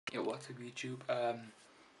Yeah, what's up YouTube?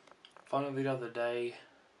 Final video of the day,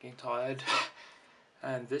 getting tired.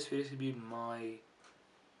 And this video is gonna be my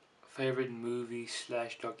favorite movie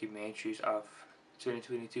slash documentaries of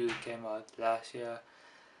 2022. It came out last year.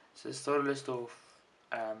 So let's start a list off.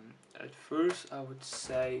 At first I would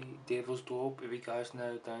say Devil's Dorp. If you guys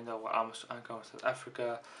don't know, I'm from South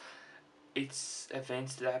Africa. It's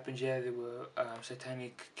events that happened here. There were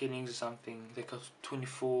satanic killings or something. They killed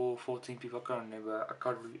 14 people. I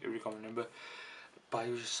can't really remember. But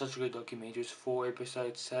it was just such a good documentary. It was 4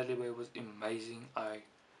 episodes. Sadly, but it was amazing. I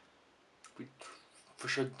would for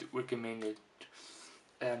sure recommend it.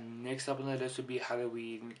 Next up on the list would be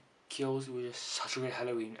Halloween Kills. It was just such a great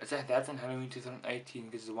Halloween. That's in Halloween 2018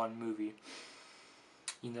 because it's one movie,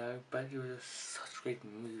 But it was just such great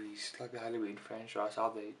movies, like the Halloween franchise. How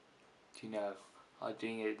they, are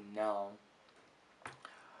doing it now.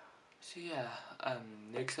 So yeah,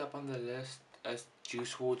 next up on the list is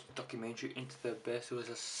Juice WRLD's documentary Into the Abyss. It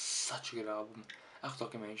was such a good album.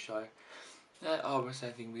 Documentary, sorry. That album, I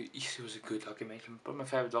think, it was a good documentary. But my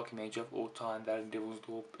favourite documentary of all time, that and Devil's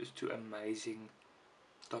Dorp, is two amazing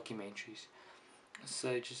documentaries. So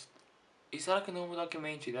it's not like a normal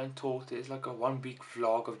documentary. They don't talk. It's like a one big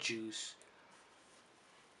vlog of Juice.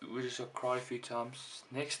 We just cried a few times.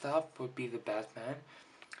 Next up would be the Batman.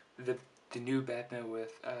 The new Batman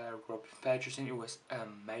with Robert Pattinson. It was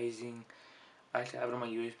amazing. I actually have it on my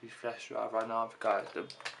USB flash drive right now, guys.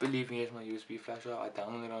 Believe me, it's my USB flash drive. I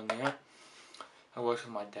downloaded it on there. I watched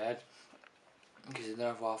with my dad because he didn't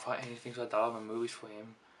have Wi-Fi or anything, so I downloaded my movies for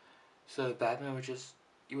him. So the Batman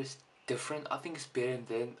it was different. I think it's better than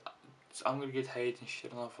then. So I'm gonna get hate and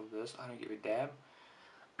shit off of this. I don't give a damn.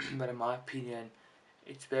 But in my opinion,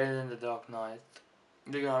 it's better than the Dark Knight.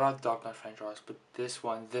 I like Dark Knight franchise, but this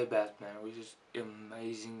one, the Batman, was just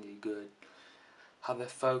amazingly good. How they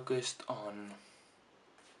focused on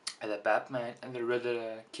the Batman and the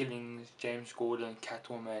Riddler killing James Gordon,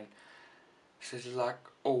 Catwoman. So it's like,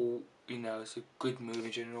 it's a good movie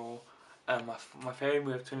in general. My favorite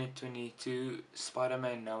movie of 2022,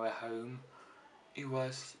 Spider-Man No Way Home.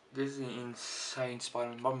 This is an insane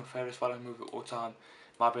Spider-Man. My favorite Spider-Man movie of all time.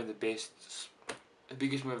 Might be the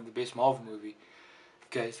biggest movie, the best Marvel movie.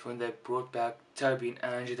 Because when they brought back Tobey and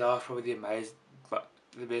Andrew, that was probably the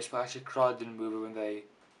best. I actually cried in the movie when they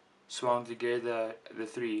swung together the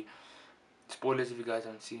three. Spoilers if you guys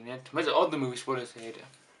haven't seen it. Most all the movie spoilers ahead.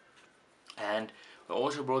 And we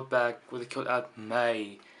also brought back they killed out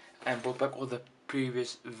May and brought back all the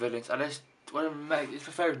previous villains. And it's my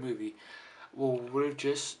favorite movie. Well, would have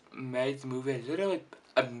just made the movie a little bit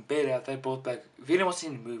better if they brought back Venom was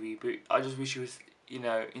in the movie, but I just wish he was in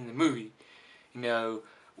the movie,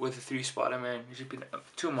 with the three Spider-Man. It's been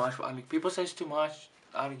too much. I mean, people say it's too much.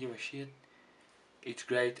 I don't give a shit. It's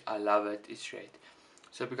great. I love it. It's great.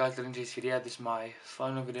 So if you guys didn't enjoy this video, this is my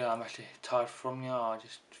final video. I'm actually tired from now. I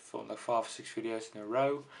just filmed like 5 or 6 videos in a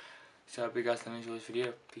row. So if you guys didn't enjoy this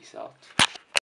video, peace out.